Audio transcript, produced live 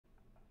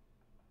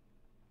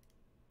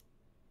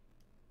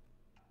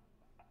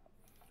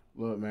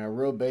Look, man,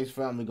 real base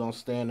family gonna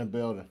stay in the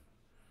building.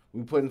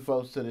 We putting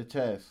folks to the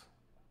test.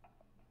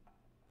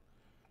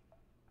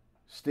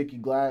 Sticky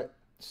glass,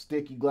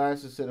 Sticky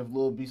glasses said if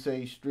Lil B say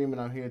he's streaming,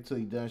 I'm here till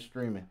he done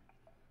streaming.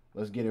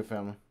 Let's get it,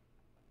 family.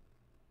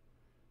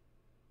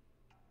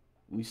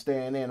 We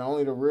staying in.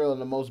 Only the real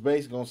and the most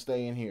base gonna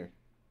stay in here.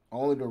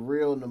 Only the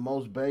real and the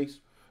most base,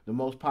 the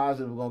most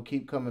positive gonna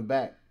keep coming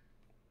back.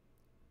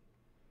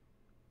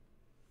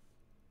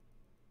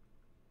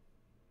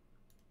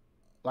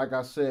 Like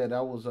I said,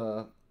 that was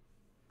I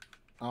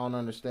don't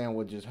understand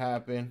what just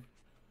happened.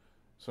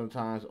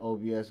 Sometimes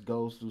OBS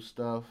goes through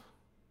stuff,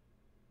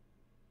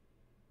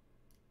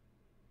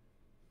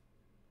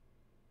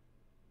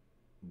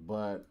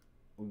 but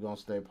we're gonna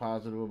stay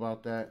positive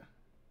about that.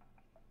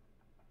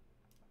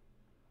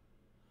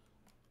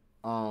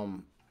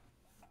 Um,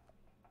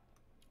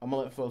 I'm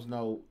gonna let folks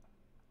know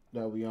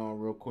that we on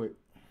real quick.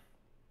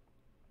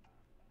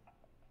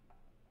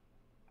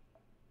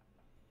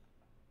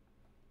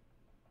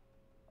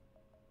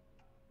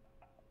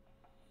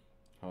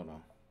 Hold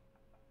on.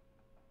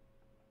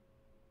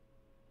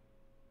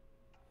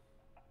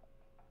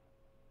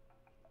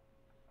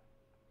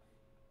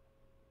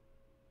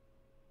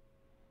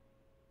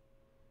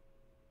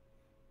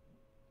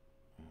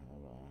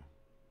 Hold on.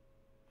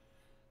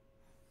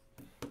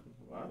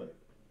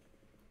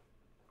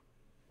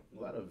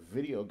 A lot of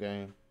video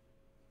game.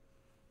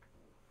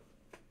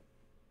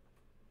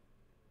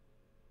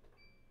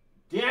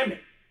 Damn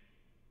it!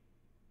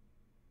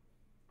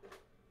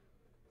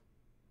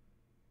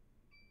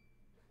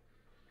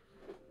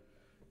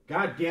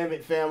 God damn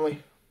it,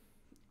 family.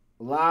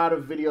 A lot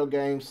of video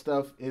game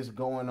stuff is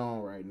going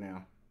on right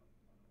now.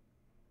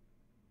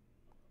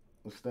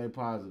 Let's stay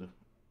positive.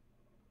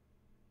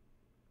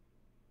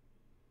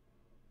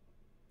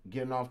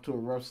 Getting off to a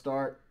rough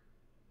start,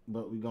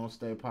 but we gonna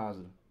stay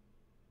positive.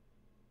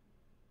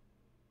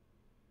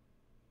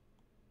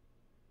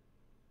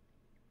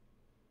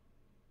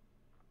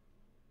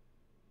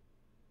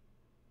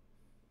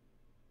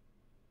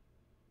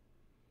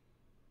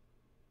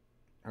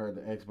 Heard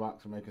the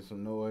Xbox making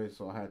some noise,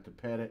 so I had to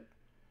pet it.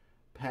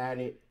 Pat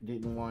it.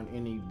 Didn't want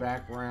any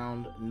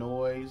background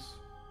noise.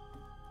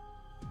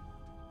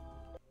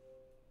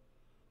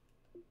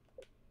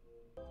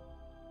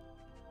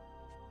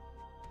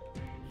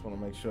 Just want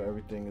to make sure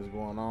everything is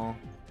going on.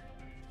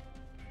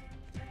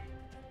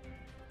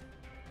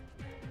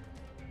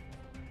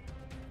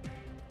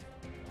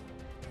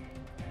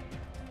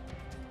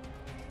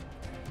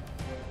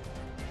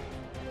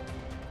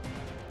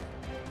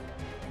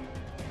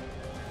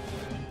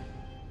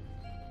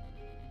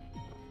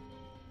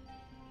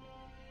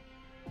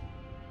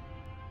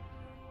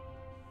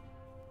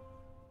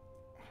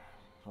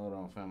 Hold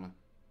on, family.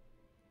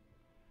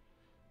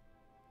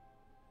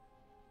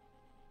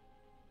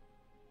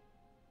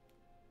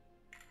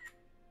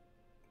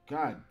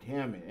 God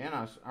damn it. And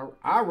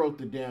I wrote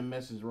the damn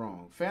message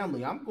wrong.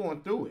 Family, I'm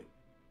going through it.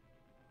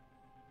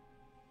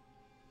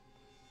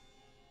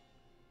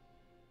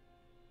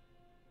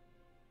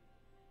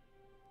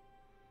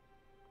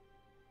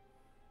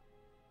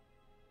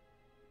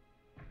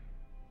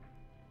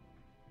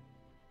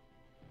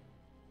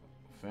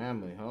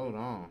 Family, hold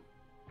on.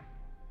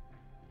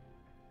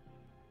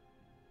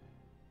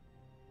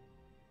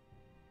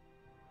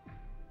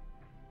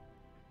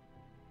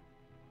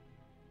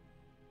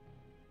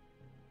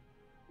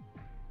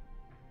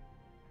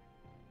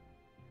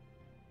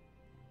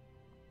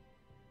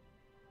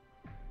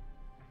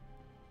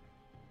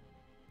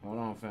 Hold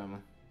on, family.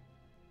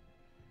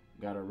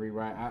 Gotta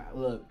rewrite.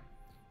 Look,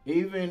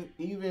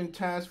 even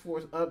task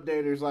force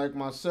updaters like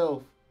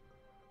myself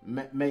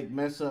make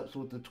mess ups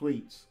with the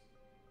tweets.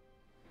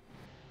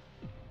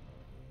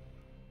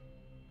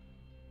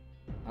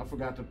 I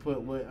forgot to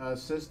put what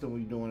system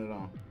we doing it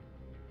on.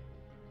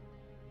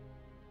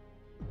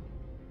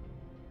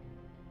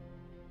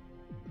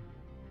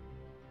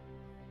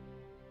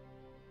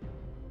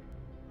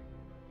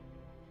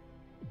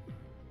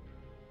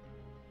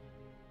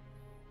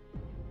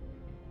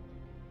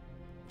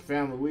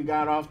 Family, we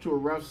got off to a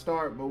rough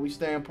start, but we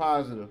staying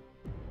positive.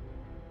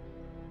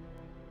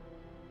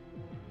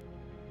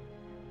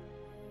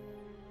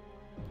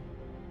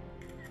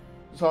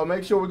 So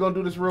make sure we're gonna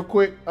do this real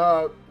quick.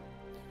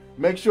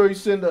 Make sure you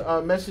send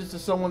a message to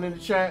someone in the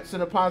chat.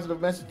 Send a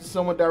positive message to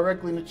someone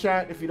directly in the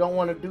chat. If you don't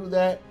want to do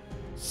that,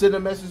 send a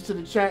message to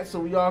the chat so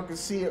we all can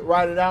see it,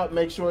 write it out,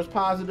 make sure it's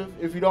positive.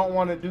 If you don't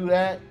want to do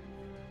that,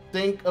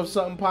 think of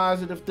something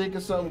positive, think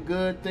of something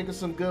good, think of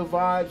some good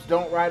vibes.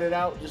 Don't write it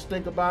out, just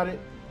think about it.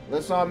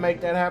 Let's all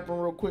make that happen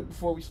real quick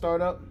before we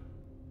start up.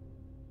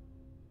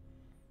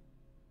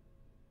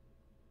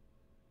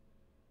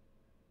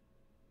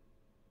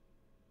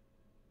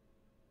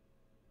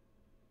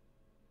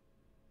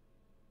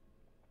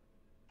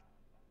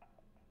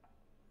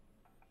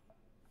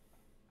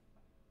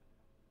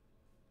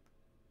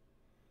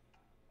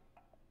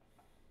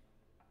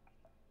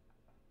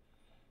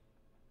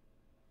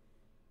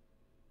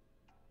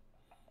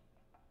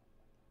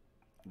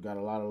 Got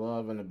a lot of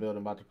love in the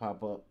building about to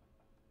pop up.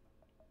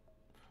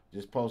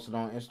 Just posted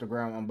on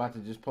Instagram. I'm about to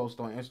just post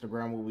on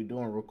Instagram what we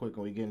doing real quick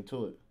and we get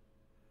into it.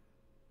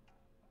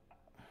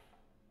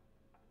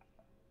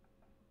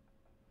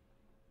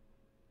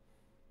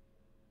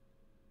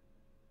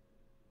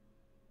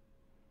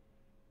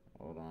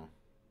 Hold on.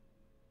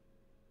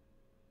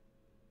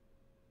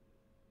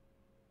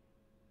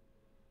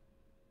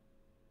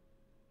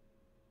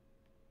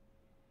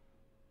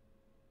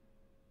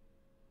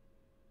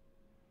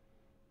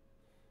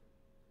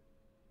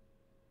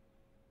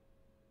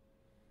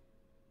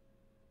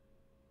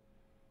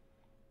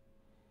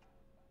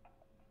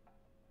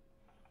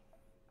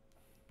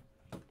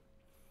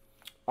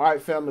 All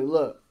right, family,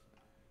 look.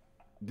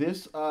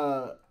 This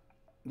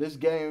this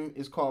game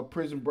is called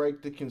Prison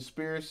Break: The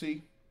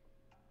Conspiracy,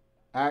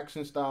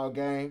 action style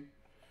game,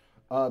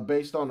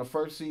 based on the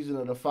first season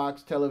of the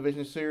Fox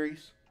television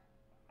series.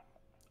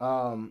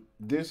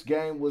 This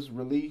game was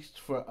released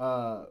for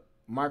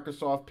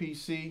Microsoft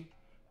PC,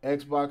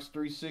 Xbox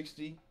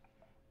 360,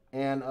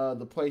 and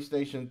the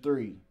PlayStation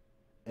 3.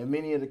 And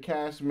many of the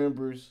cast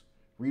members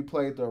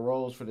replayed their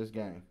roles for this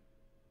game.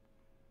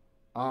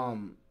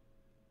 Um,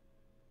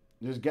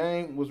 this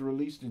game was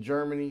released in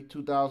Germany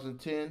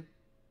 2010.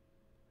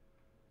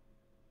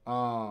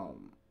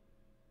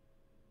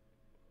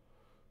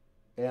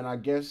 And I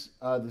guess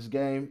this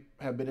game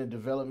had been in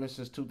development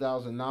since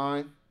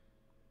 2009.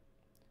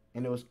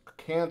 And it was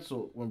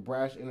canceled when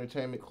Brash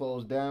Entertainment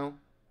closed down.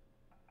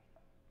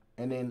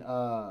 And then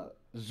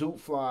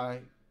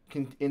Zootfly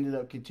ended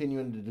up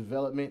continuing the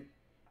development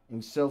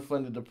and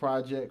self-funded the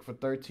project for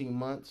 13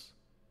 months.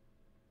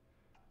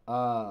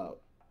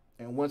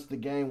 And once the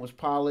game was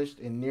polished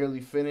and nearly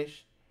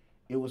finished,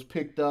 it was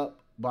picked up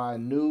by a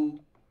new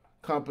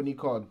company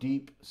called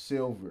Deep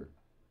Silver.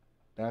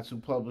 That's who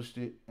published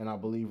it and I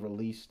believe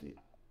released it.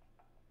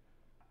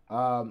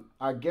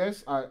 I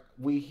guess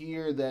we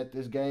hear that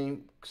this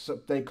game,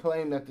 they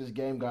claim that this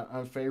game got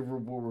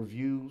unfavorable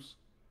reviews.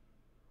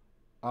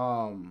 The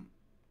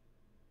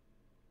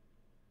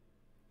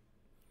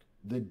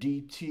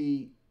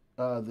DT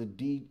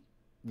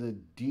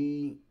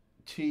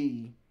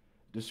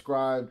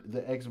described the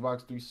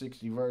Xbox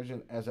 360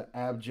 version as an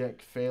abject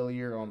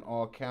failure on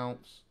all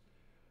counts.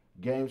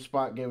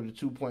 GameSpot gave it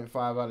a 2.5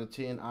 out of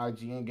 10.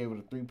 IGN gave it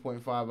a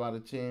 3.5 out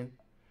of 10.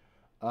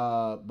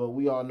 But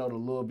we all know the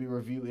Lil B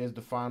review is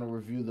the final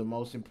review, the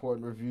most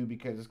important review,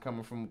 because it's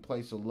coming from a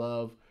place of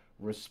love,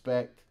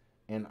 respect,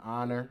 and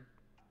honor.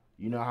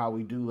 You know how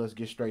we do. Let's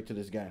get straight to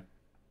this game.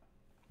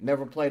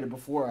 Never played it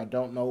before. I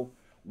don't know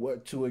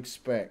what to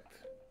expect.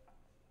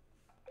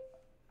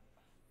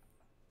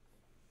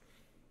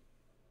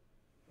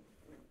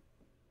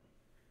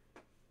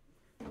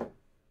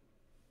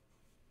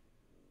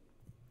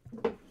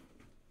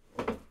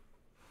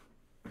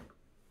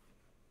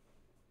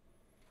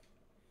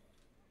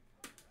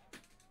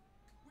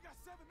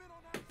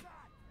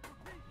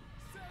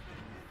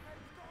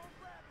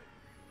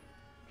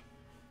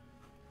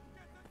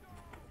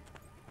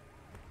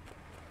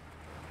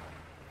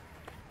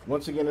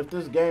 Once again, if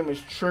this game is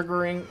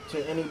triggering to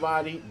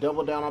anybody,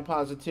 double down on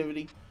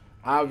positivity.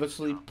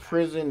 Obviously,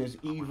 prison is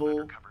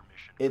evil.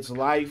 It's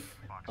life,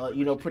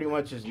 pretty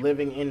much is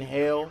living in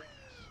hell.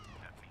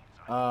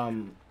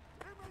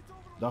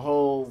 The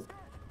whole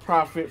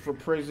profit for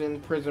prison,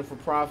 prison for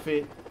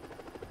profit.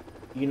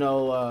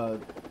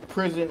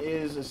 Prison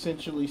is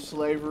essentially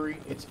slavery.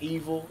 It's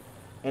evil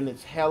and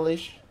it's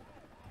hellish.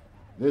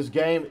 This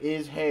game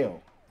is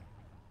hell.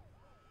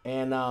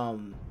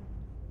 And,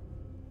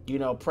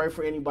 pray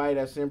for anybody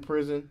that's in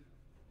prison.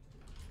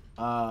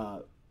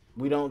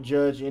 We don't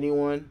judge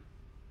anyone.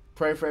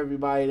 Pray for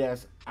everybody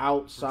that's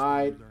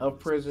outside of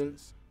prison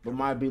but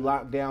might be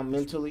locked down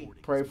mentally.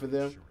 Pray for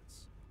them.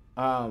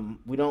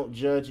 We don't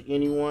judge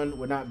anyone.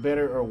 We're not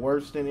better or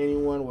worse than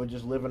anyone. We're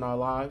just living our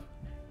life.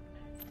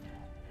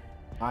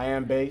 I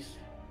am Base.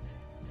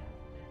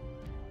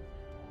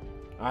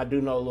 I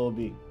do know Lil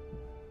B.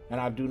 And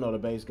I do know the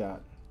Base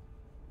God.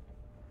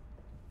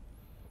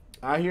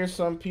 I hear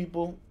some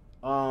people,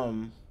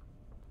 and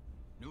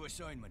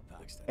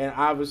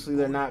obviously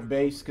they're not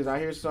Base, because I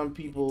hear some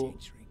people,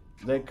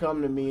 they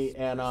come to me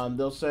and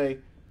they'll say,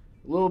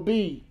 Lil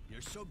B,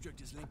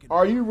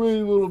 are you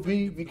really Lil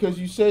B? Because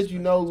you said you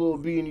know Lil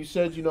B and you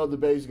said you know the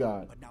Base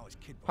God.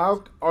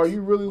 How are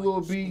you really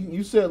Lil B?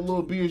 You said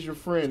Lil B is your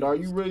friend. Are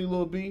you really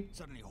Lil B?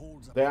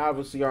 They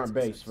obviously aren't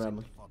Base,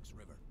 family.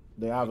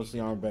 They obviously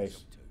aren't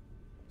Base.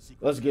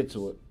 Let's get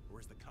to it.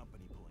 Where's the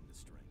company pulling the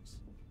strings?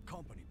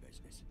 Company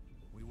business.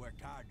 We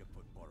worked hard to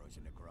put burrows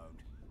in the ground.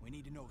 We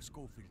need to know if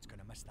Schofield's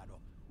gonna mess that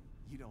up.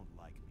 You don't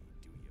like me,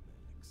 do you,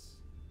 Alex?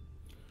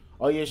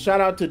 Oh yeah,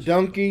 shout out to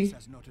Donkey.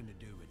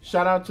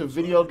 Shout out to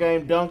Video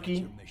Game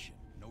Donkey.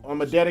 I'm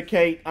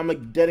gonna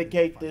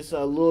dedicate this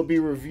Lil B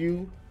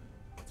review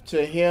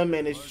to him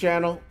and his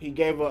channel. He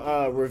gave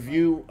a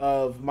review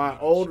of my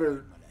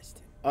older,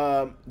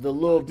 the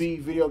Lil B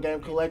video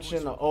game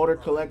collection, an older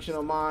collection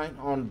of mine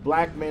on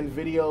Blackman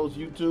Videos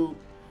YouTube.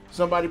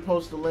 Somebody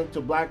post a link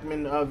to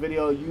Blackman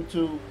video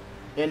YouTube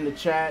in the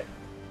chat.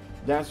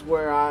 That's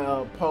where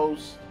I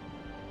post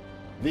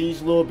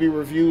These Lil B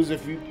reviews,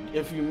 if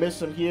you miss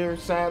them here,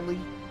 sadly,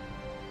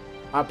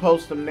 I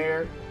post them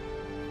there.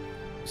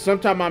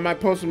 Sometime I might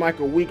post them like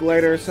a week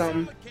later or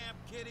something.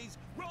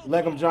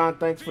 Legum John,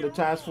 thanks for the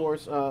task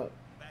force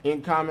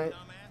in comment.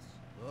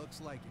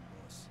 Looks like it,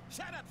 boss.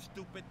 Shut up,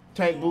 stupid.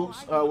 Tank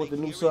Boots with the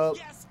new sub.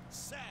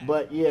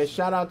 But yeah,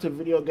 shout out to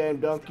Video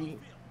Game Donkey.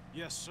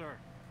 Yes, sir.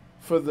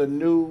 For the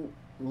new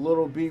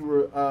Lil B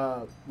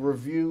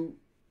review.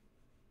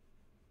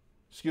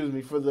 Excuse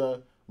me, for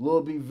the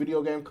Lil B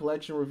video game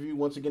collection review.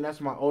 Once again,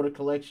 that's my older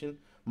collection.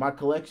 My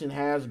collection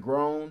has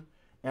grown,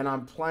 and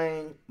I'm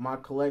playing my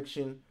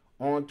collection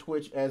on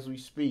Twitch as we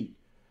speak.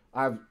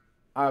 I've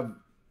lessened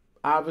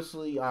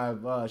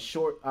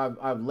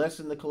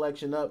the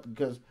collection up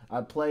because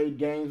I played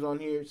games on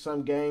here.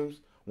 Some games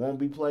won't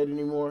be played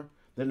anymore.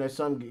 Then there's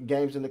some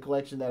games in the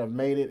collection that have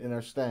made it and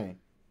are staying.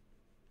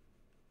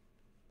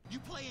 You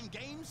playing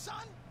games,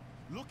 son?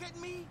 Look at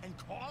me and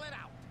call it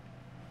out.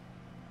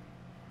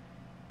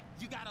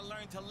 You gotta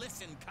learn to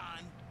listen,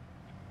 Khan.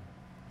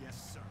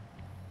 Yes, sir.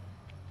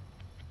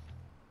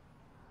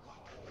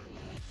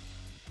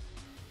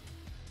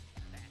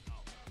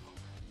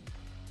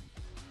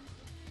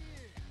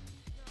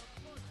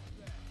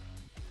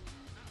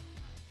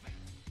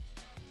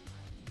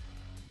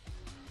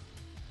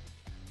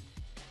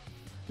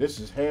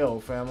 This is hell,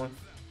 family.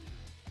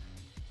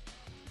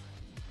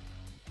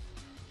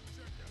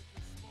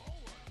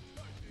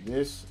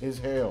 This is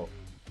hell.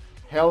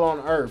 Hell on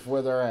earth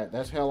where they're at.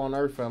 That's hell on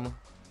earth, family.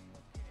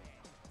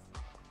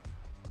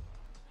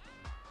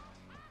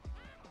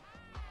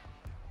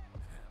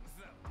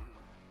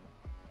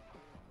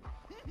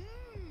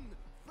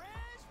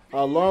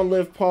 Long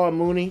live Paul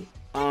Mooney.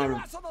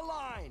 Long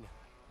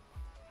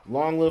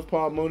live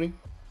Paul Mooney.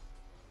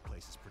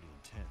 Place is pretty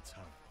intense,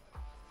 huh?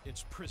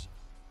 It's prison.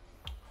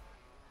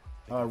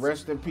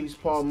 Rest in peace,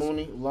 Paul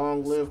Mooney.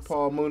 Long live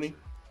Paul Mooney.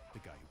 The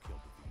guy who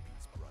killed the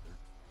VP's brother.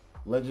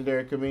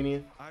 Legendary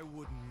comedian. I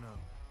wouldn't know.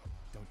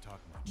 Don't talk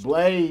much.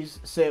 Blaze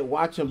said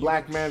watching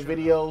Black Man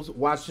videos,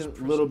 watching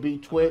Lil B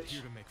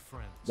Twitch.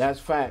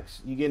 That's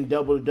facts. You're getting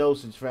double the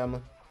dosage,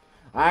 family.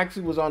 I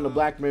actually was on the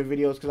Black Man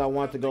videos because I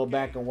wanted to go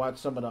back and watch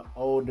some of the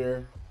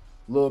older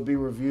Lil B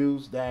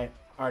reviews that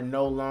are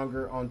no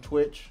longer on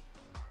Twitch.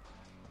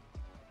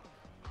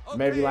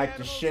 Maybe like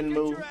the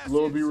Shenmue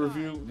Lil B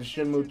review, the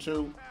Shenmue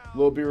 2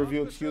 Lil B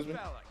review, excuse me.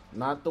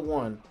 Not the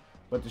one,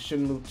 but the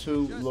Shenmue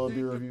 2 Lil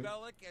B review.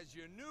 As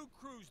your new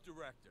cruise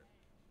director.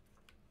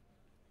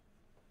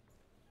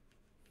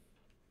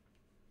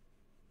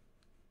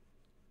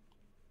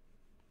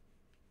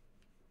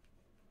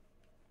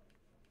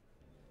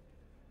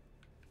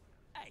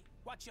 Hey,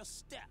 watch your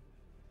step.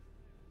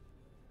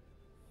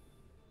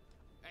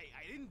 Hey,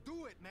 I didn't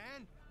do it,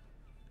 man.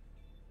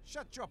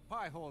 Shut your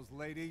pie holes,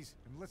 ladies,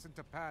 and listen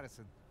to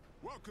Patterson.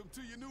 Welcome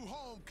to your new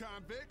home,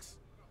 convicts.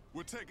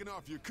 We're taking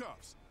off your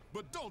cuffs,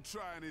 but don't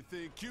try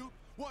anything cute.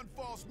 One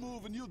false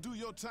move and you'll do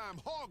your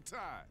time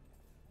hog-tied.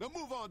 Now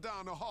move on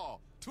down the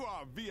hall to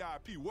our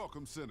VIP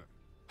welcome center.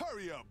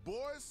 Hurry up,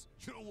 boys.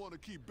 You don't want to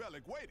keep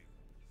Bellic waiting.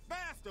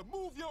 Faster,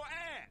 move your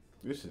ass.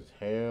 This is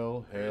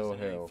hell, hell,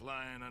 hell.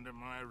 Flying under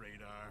my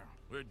radar.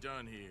 We're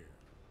done here.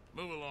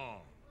 Move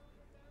along.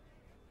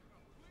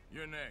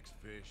 You're next,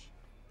 Fish.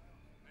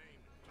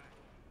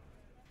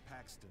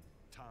 Paxton,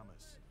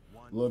 Thomas.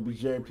 Lil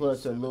BJ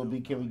Plus said, Lil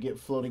B, can we get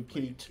Floating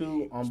Kitty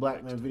 2 on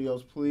Black Man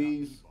videos,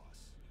 please?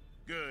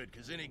 Good,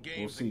 because any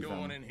games that go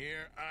on in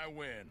here, I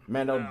win.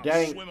 Mando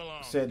Dank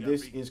said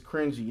this is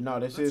cringy. No,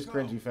 this is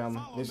cringy,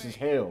 family. This is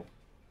hell.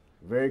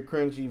 Very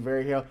cringy,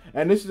 very hell.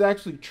 And this is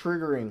actually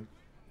triggering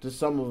to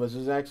some of us.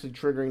 It's actually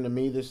triggering to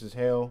me. This is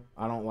hell.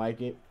 I don't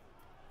like it.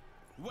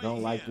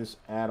 Don't like this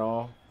at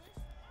all.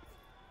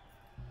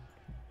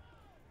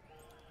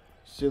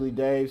 Silly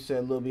Dave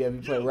said, Lil B, have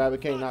you played Rabbit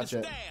King? Not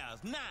yet.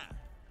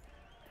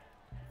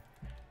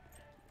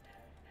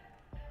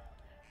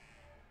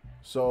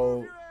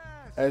 So,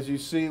 as you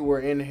see,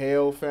 we're in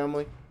hell,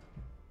 family.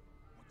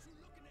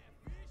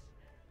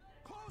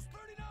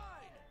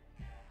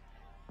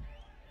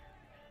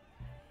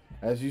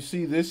 As you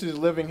see, this is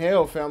living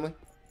hell, family.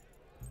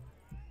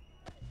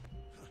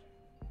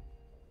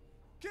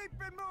 Keep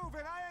it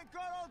moving. I ain't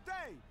got all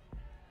day.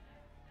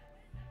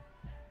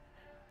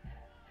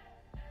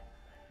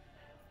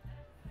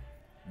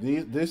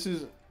 This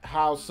is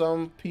how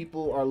some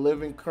people are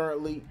living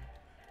currently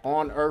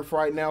on Earth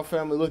right now,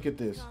 family. Look at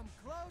this.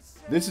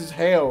 This is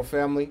hell,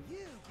 family.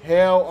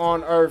 Hell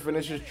on Earth, and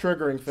it's just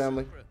triggering,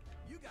 family.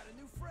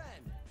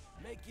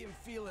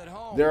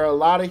 There are a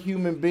lot of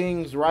human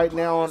beings right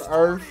now on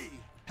Earth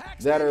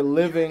that are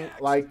living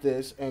like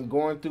this and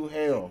going through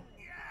hell.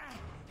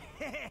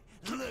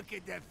 Look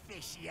at the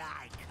fishy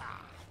eye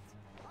caught.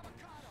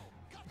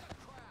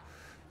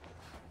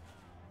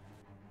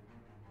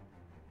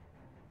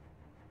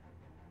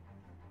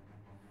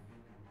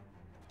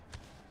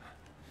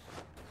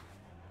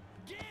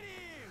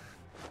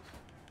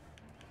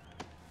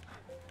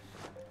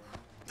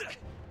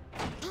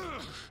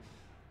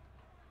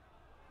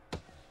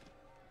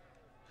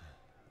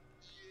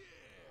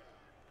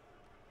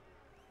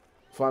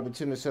 Floppy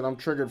Tender said, I'm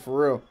triggered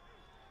for real.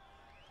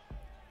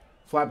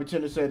 Floppy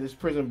Tender said, this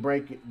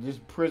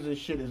prison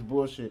shit is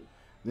bullshit.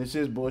 This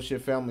is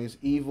bullshit, family. It's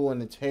evil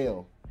and it's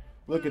hell.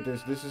 Look at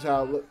this. This is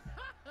how,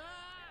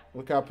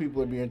 look how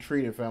people are being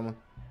treated, family.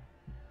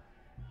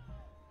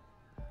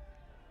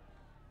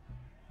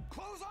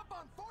 Close up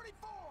on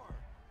 44!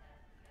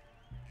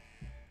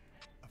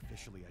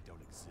 Officially, I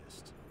don't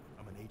exist.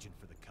 I'm an agent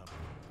for the company,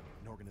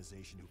 an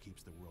organization who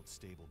keeps the world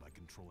stable by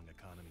controlling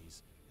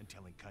economies and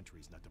telling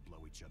countries not to blow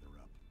each other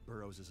up.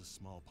 Burroughs is a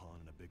small pawn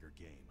in a bigger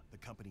game. The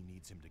company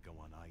needs him to go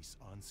on ice,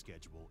 on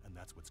schedule, and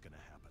that's what's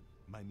gonna happen.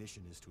 My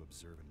mission is to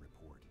observe and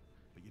report,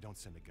 but you don't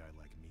send a guy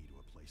like me to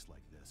a place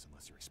like this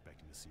unless you're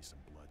expecting to see some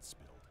blood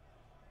spilled.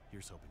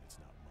 Here's hoping it's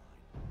not mine.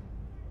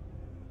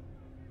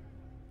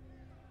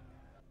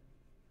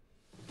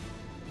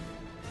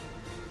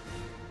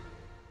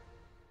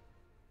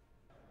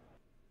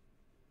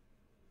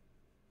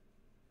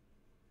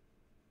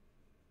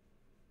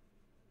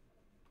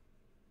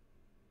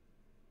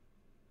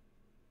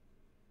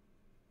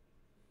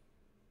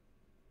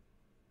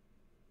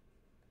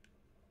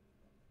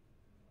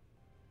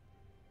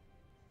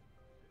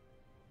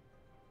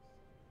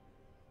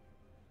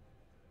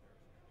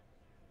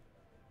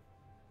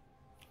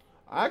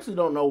 I actually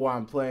don't know why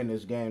I'm playing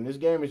this game. This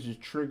game is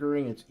just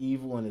triggering. It's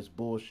evil and it's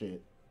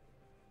bullshit.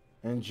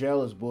 And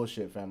jail is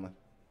bullshit, family.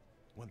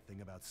 One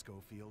thing about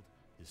Schofield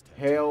is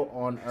hell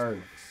on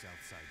earth.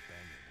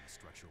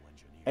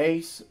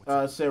 Ace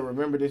said,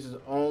 "Remember, this is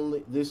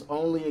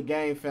only a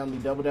game, family.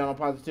 Double down on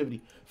positivity.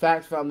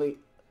 Facts, family.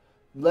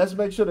 Let's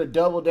make sure to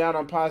double down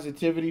on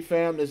positivity,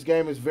 fam. This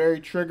game is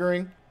very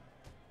triggering,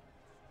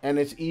 and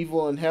it's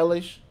evil and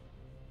hellish.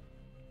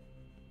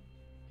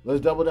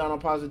 Let's double down on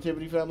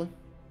positivity, family."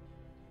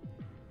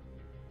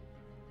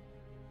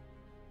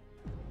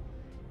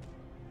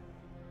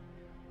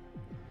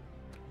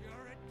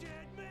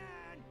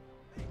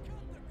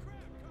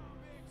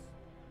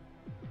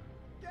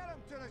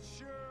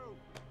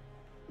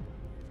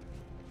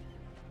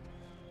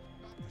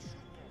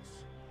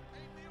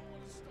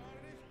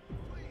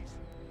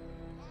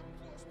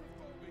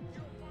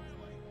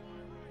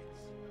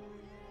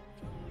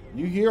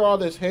 You hear all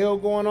this hell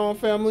going on,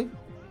 family?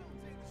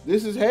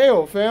 This is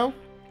hell, fam.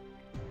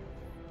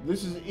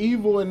 This is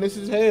evil and this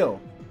is hell.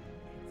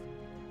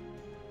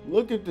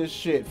 Look at this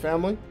shit,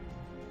 family.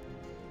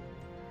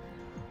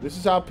 This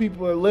is how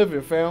people are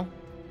living, fam.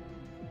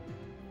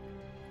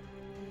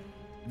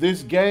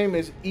 This game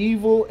is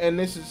evil and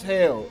this is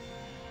hell.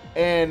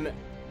 And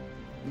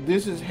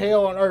this is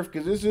hell on earth,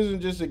 because this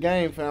isn't just a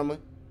game, family.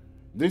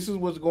 This is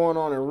what's going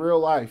on in real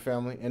life,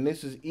 family. And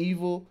this is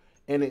evil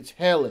and it's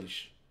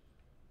hellish.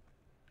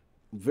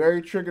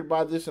 Very triggered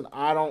by this, and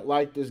I don't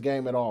like this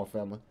game at all,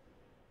 family.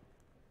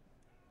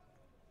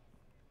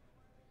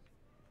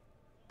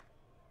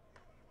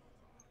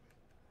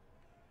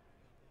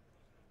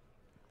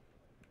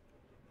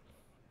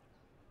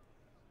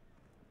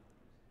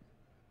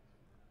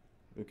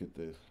 Look at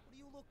this. What are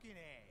you looking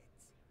at?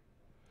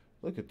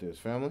 Look at this,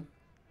 family.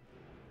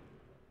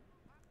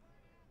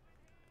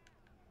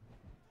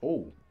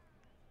 Oh.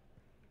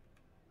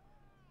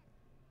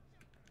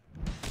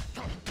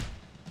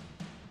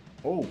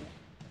 Oh.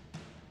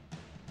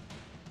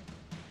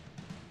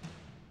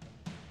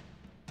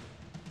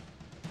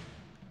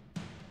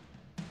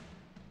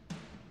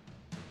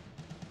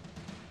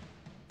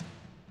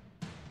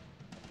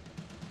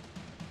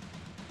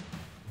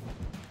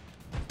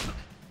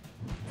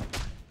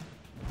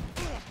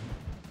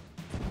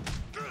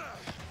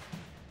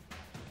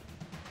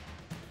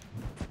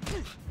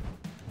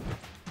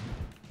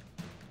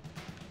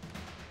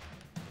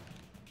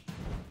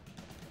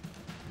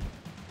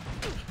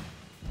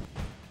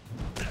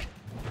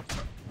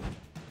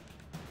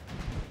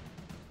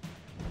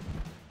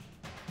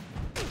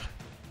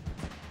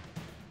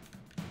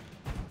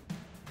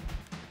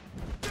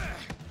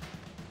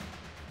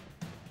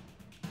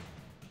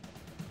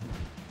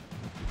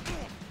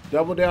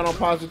 Double down on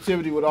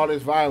positivity with all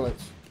this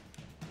violence.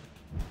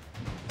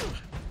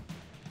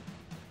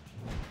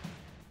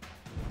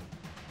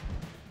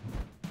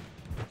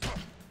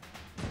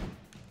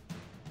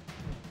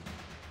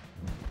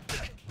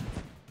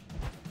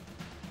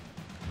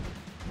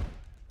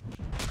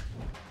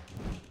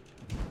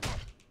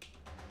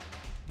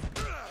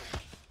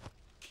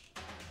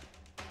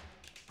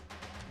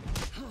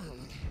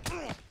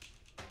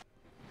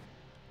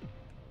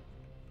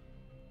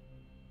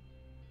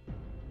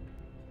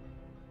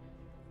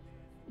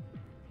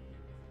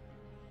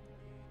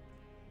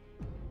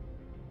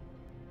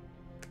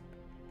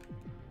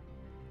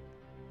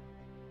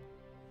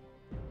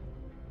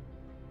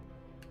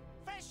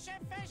 Fishy,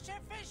 fishy,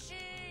 fishy!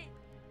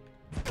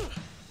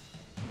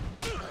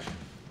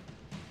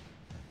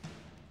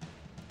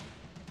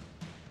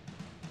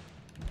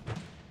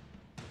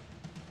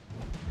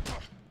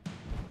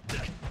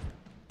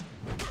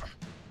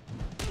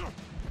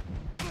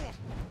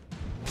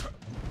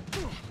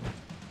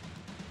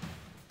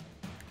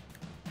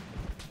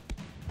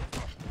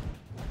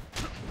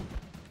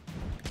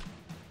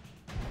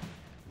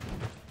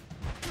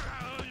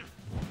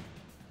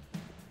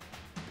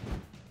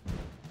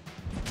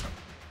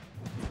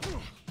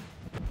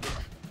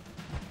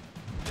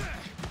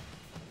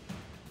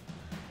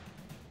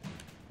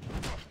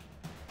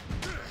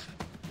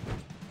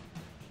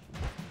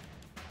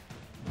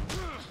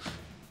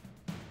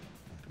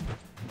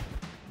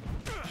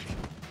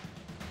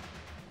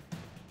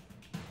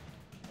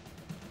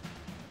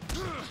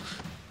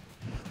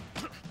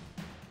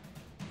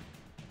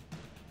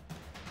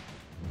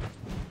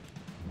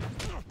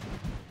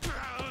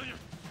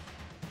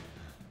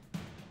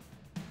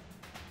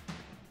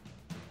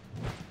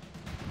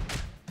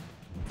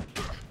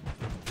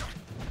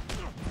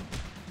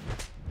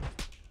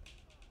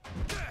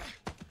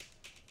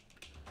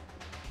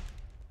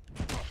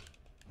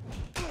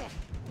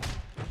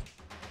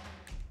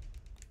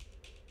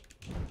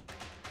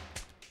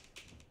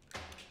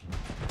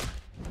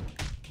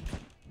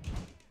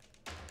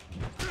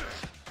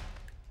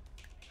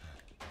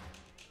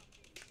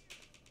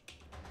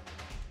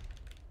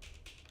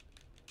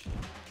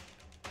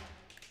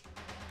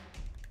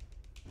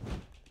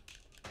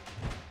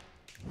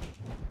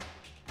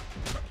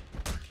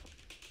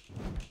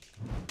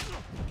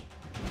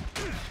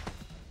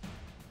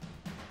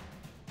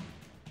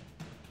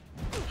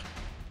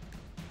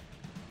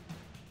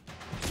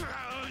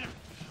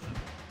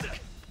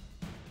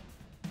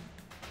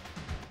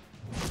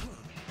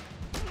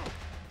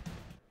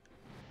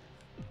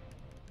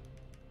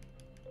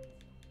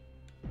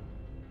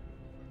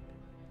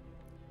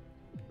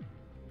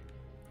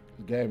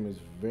 game is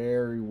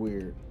very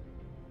weird.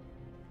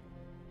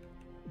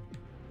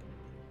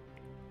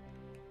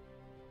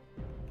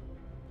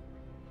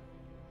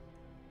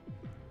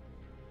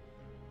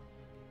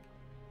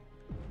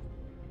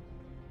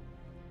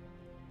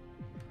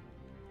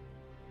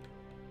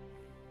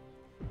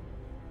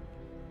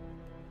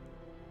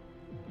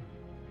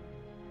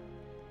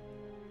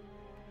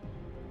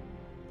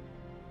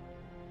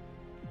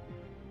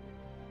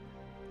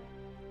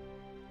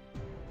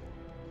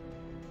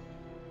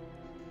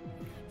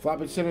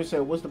 Floppy Center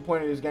said, what's the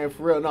point of this game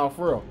for real? No,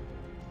 for real.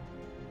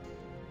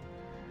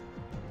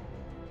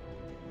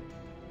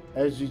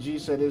 SGG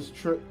said,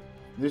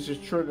 this is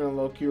triggering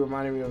low-key,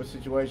 reminding me of a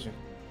situation.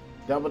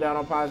 Double down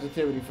on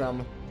positivity,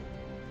 family.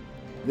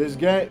 This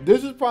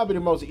is probably the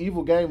most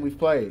evil game we've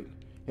played.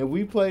 And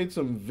we played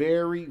some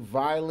very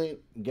violent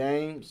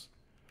games.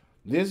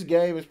 This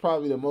game is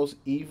probably the most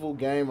evil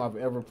game I've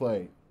ever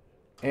played.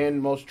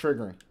 And most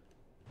triggering.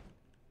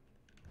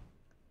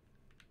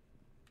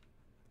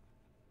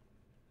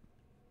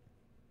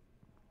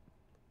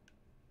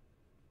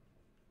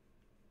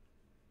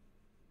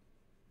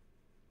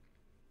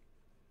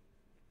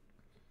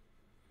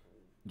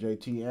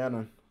 JT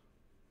Anna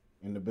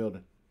in the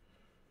building.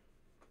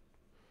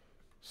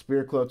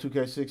 Spirit Club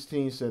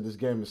 2K16 said this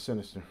game is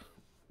sinister.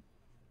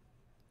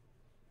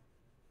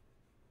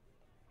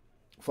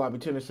 Floppy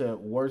Tennis said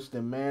worse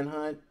than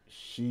Manhunt.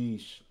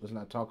 Sheesh. Let's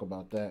not talk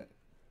about that.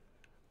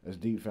 That's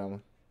deep,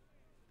 family.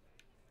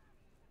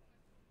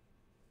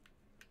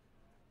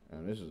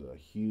 And this is a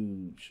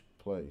huge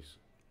place.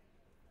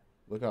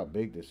 Look how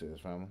big this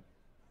is, family.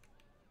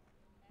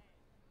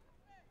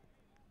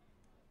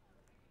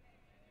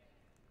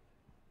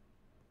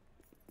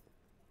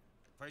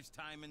 First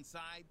time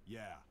inside?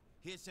 Yeah.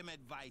 Here's some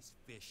advice,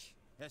 Fish.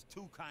 There's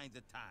two kinds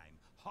of time.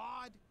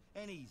 Hard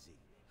and easy.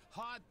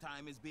 Hard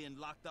time is being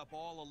locked up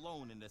all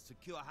alone in the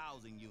secure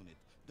housing unit,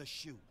 the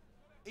SHU.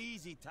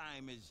 Easy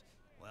time is,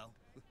 well,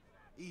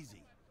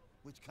 easy.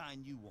 Which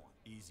kind you want?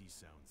 Easy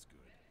sounds good.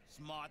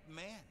 Smart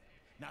man.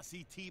 Now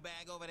see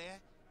T-Bag over there?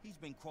 He's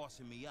been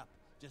crossing me up,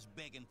 just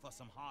begging for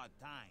some hard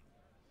time.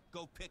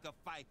 Go pick a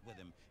fight with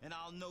him, and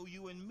I'll know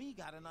you and me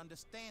got an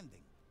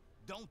understanding.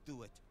 Don't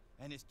do it,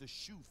 and it's the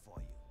SHU for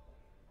you.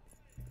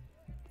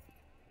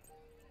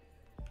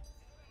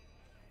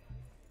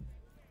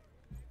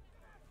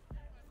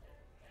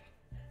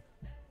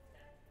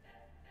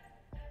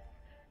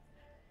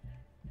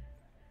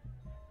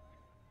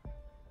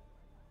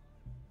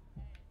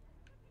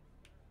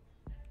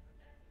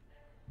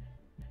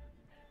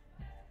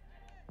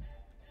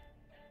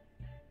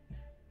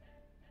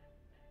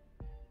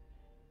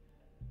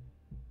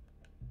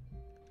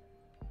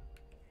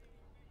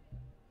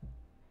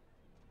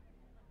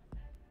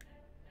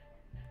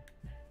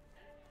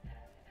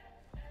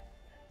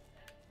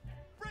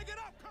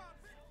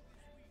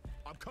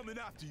 I'm coming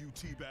after you,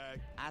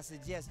 T-Bag. I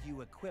suggest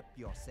you equip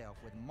yourself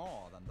with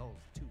more than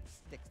those 2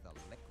 sticks of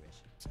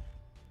licorice.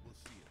 We'll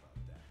see about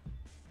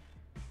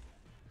that.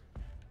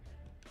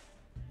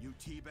 You,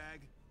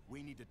 T-Bag,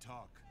 we need to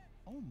talk.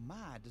 Oh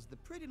my, does the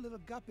pretty little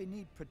guppy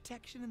need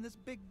protection in this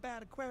big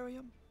bad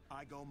aquarium?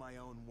 I go my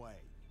own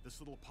way. This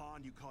little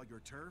pond you call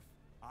your turf,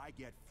 I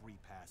get free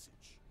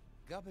passage.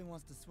 Guppy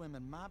wants to swim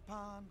in my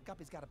pond,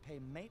 Guppy's got to pay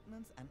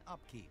maintenance and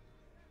upkeep.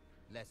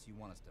 Unless you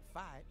want us to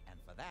fight, and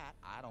for that,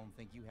 I don't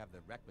think you have the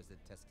requisite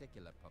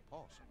testicular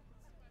proportions.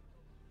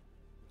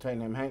 Take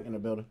name Hank in the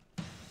building.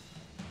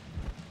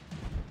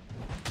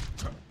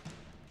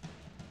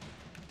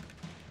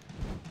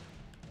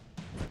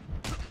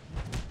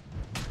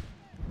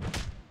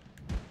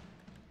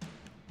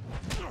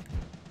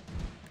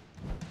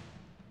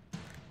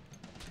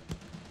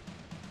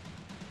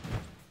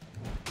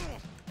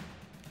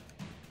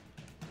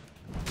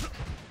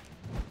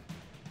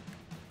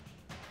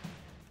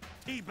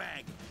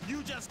 T-Bag,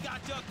 you just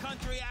got your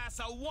country ass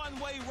a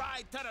one-way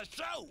ride to the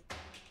show!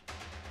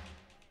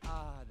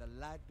 Ah, the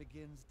light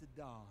begins to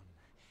dawn.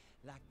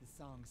 Like the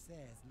song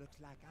says, looks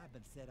like I've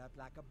been set up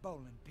like a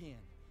bowling pin.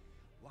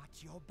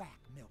 Watch your back,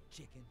 milk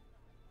chicken.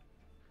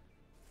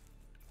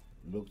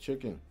 Milk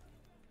chicken.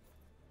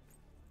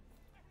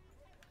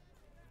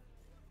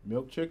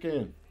 Milk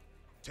chicken.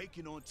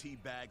 Taking on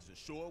T-Bag's a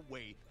sure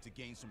way to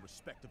gain some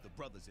respect of the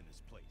brothers in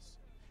this place.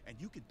 And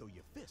you can throw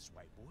your fists,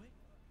 right, boy?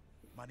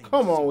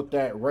 Come on with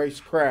that race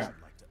crap.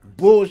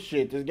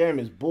 Bullshit. This game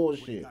is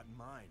bullshit. What do you got in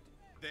mind?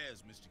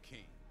 There's Mr.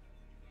 King.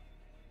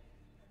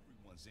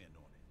 Everyone's in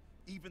on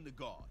it. Even the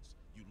guards.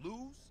 You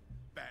lose,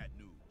 bad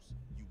news.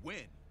 You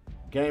win.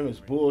 Game is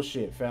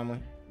bullshit, family.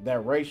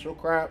 That racial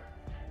crap,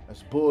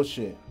 that's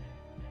bullshit.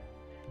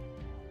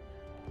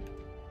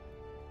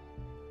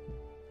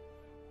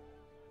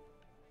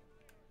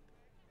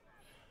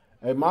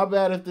 Hey, my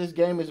bad if this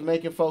game is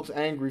making folks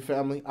angry,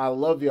 family. I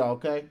love y'all,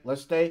 okay?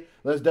 Let's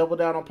double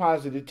down on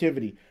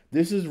positivity.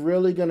 This is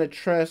really going to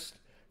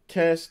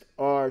test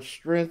our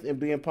strength in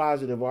being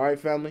positive, all right,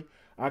 family?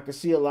 I can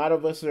see a lot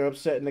of us are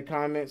upset in the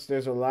comments.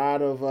 There's a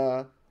lot of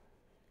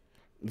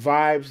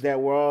vibes that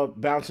we're all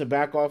bouncing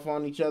back off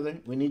on each other.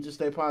 We need to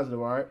stay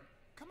positive, all right?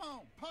 Come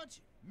on, punch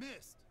it.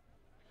 Missed.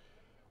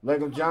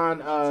 Like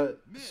John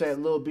said,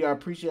 Lil B, I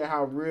appreciate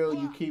how real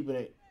you keeping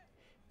it.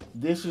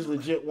 This is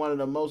legit one of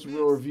the most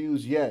real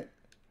reviews yet.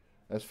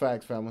 That's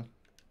facts, family.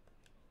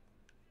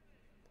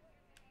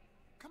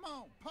 Come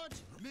on, punch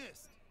it.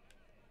 Missed.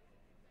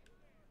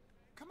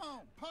 Come on,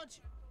 punch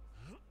it.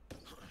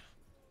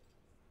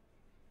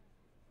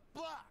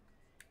 Block.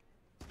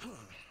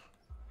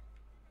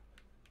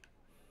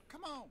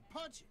 Come on,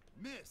 punch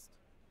it. Missed.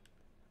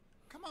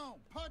 Come on,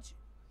 punch it.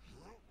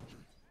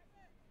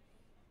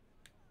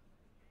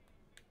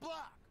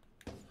 Block.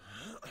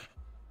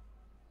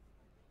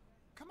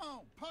 Come on,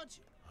 punch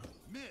it.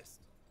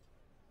 Missed.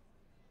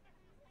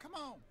 Come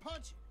on,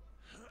 punch it.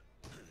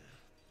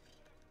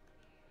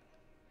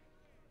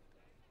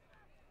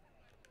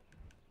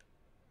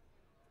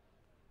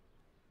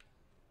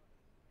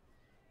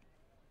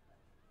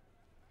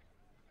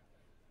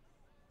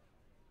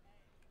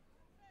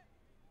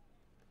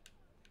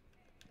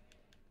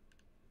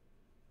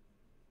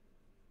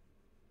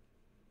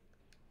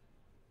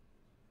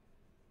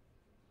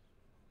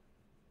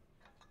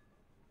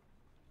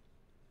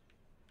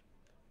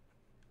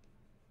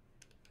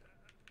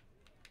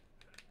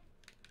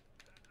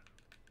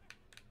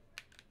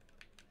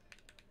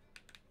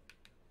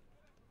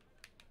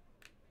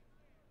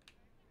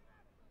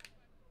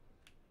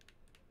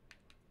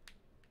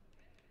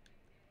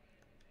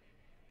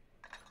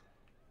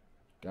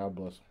 God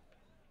bless him.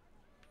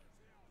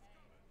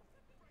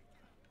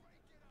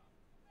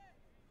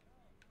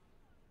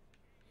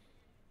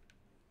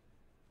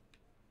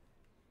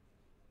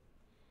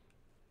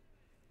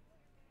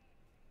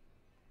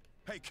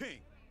 Hey, King,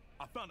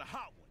 I found a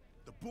hot one.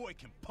 The boy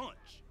can punch.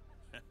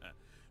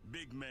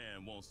 Big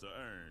man wants to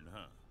earn,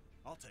 huh?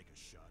 I'll take a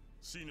shot.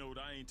 C-Note,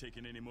 I ain't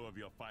taking any more of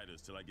your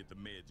fighters till I get the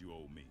meds you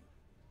owe me.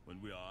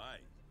 When we're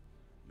alright,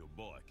 your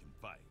boy can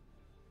fight.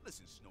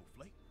 Listen,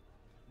 Snowflake.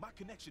 My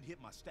connection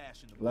hit my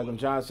stash in the Like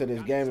John said,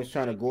 this game is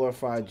trying to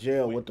glorify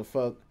jail. What the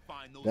fuck?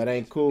 That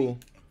ain't cool.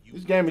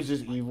 This game is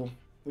just evil.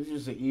 This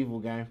is just an evil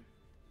game.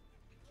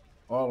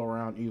 All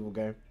around evil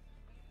game.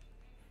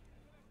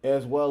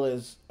 As well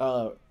as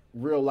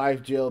real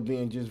life jail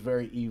being just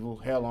very evil.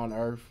 Hell on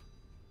earth.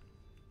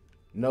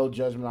 No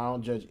judgment. I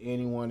don't judge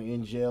anyone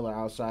in jail or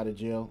outside of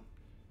jail.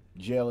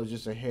 Jail is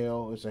just a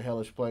hell. It's a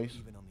hellish place.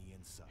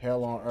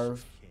 Hell on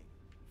earth.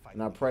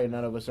 And I pray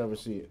none of us ever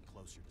see it.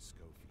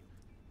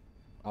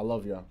 I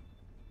love y'all.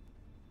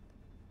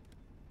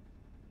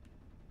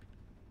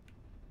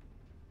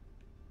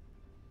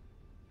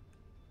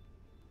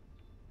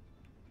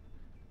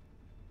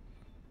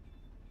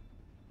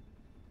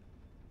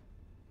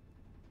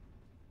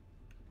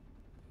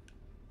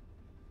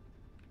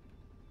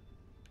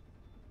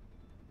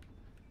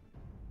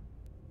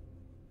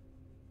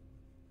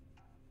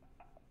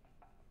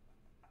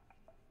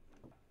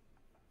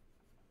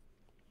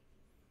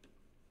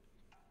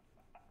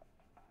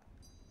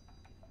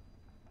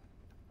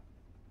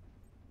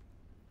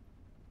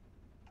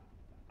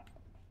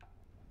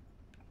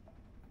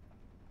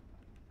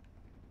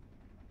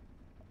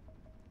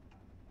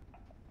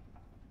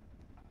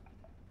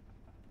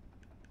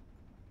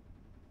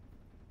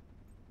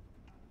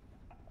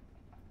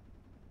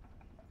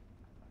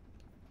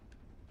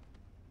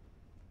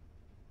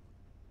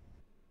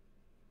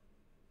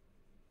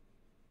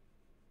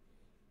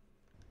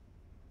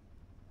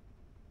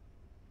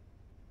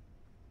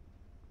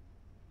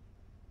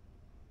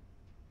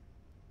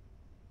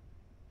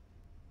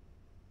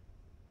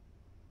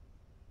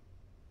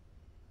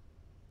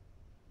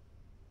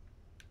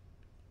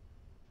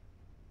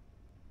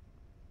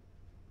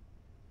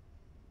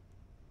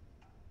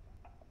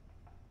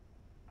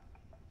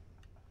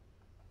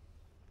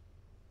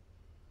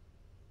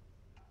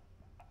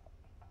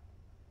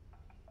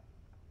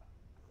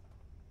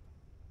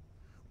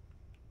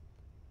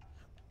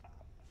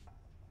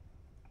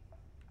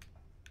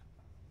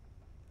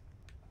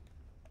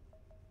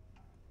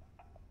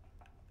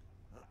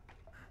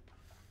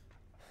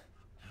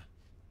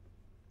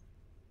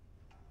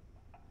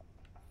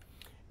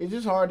 It's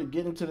just hard to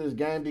get into this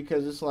game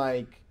because it's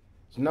like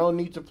there's no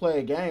need to play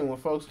a game when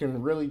folks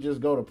can really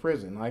just go to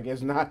prison. Like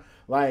it's not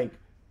like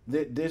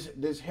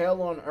this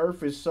hell on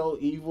earth is so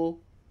evil.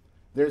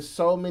 There's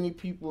so many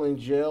people in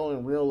jail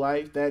in real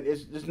life that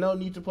there's no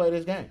need to play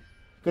this game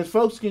because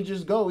folks can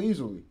just go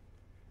easily.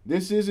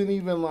 This isn't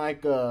even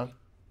like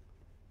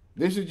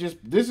this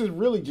is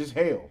really just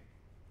hell.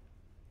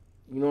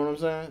 You know what I'm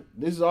saying?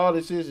 This is all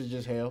this is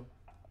just hell.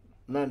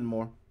 Nothing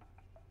more.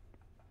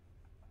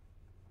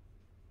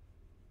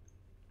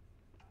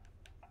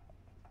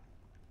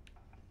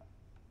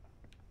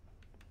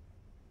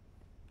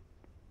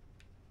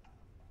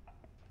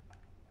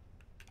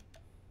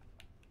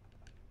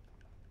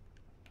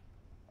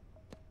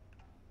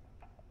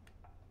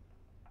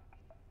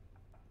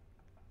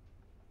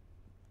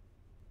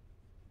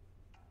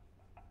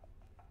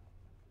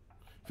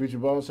 Future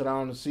Bone said, I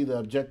don't see the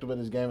objective of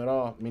this game at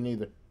all. Me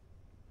neither.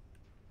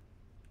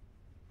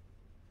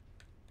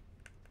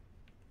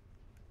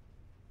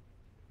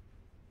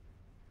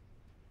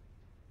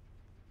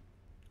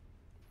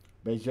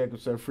 Bass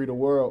Jacob said, free the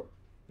world.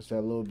 It's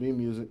that Lil B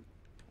music.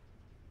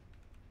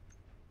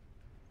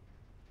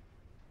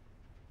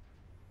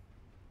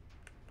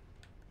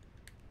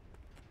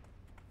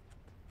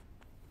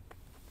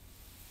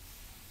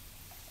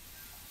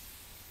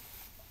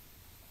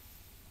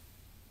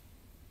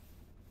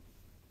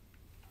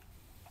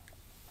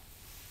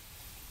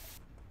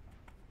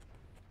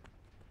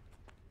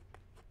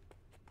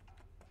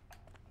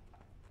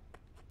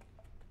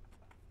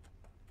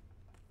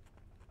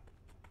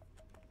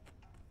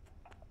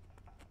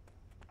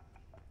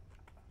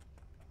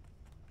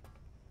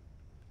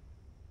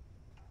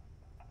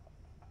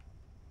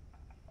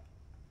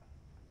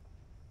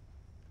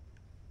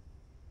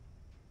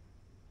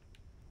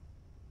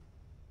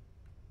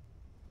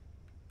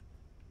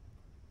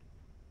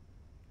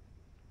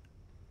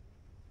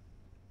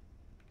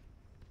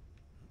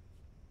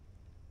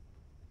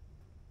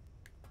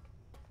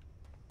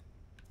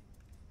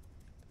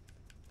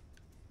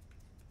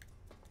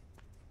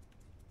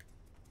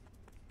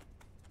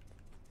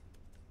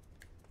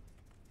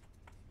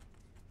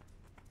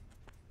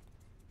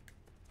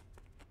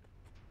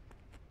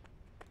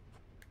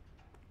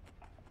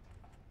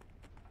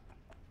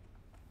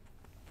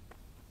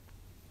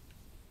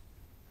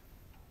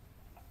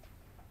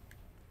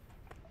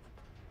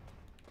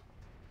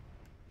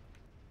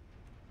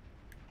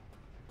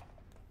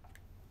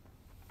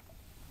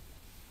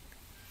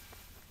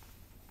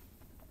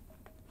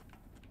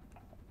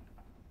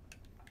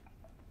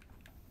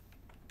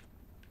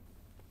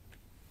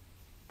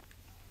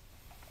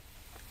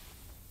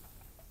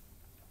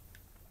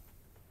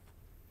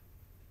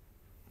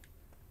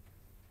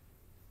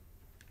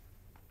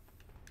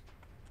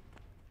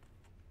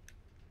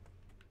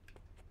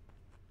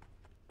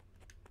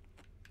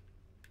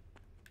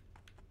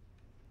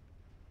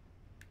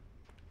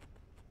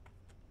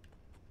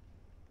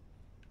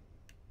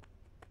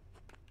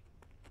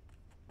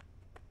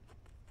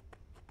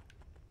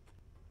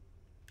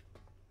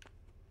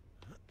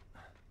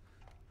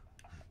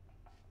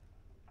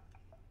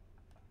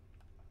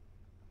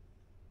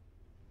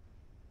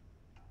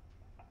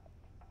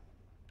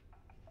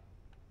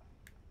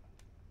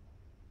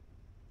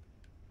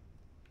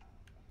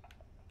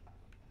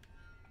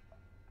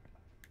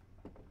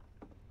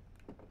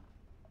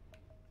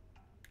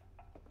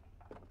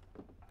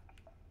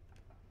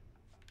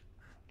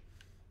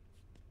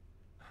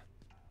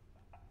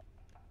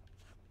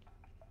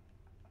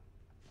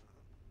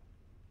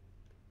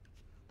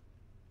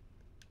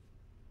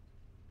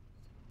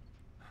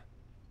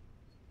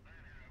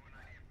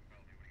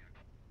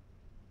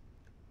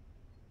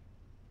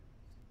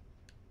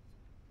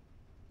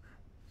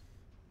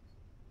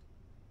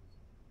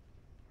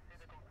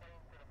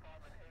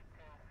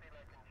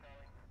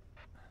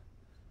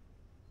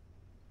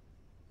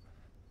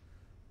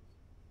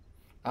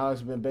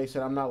 Alex Ben Bay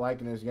said, I'm not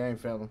liking this game,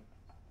 fella.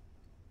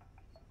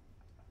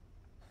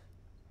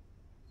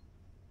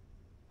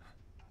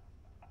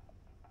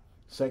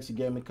 Sexy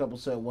Gaming Couple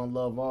said, one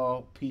love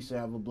all. Peace and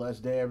have a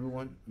blessed day,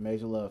 everyone.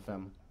 Major love,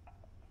 family.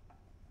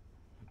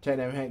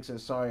 J-Name Hank said,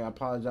 sorry, I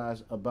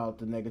apologize about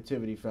the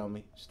negativity,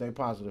 family. Stay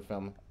positive,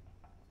 family.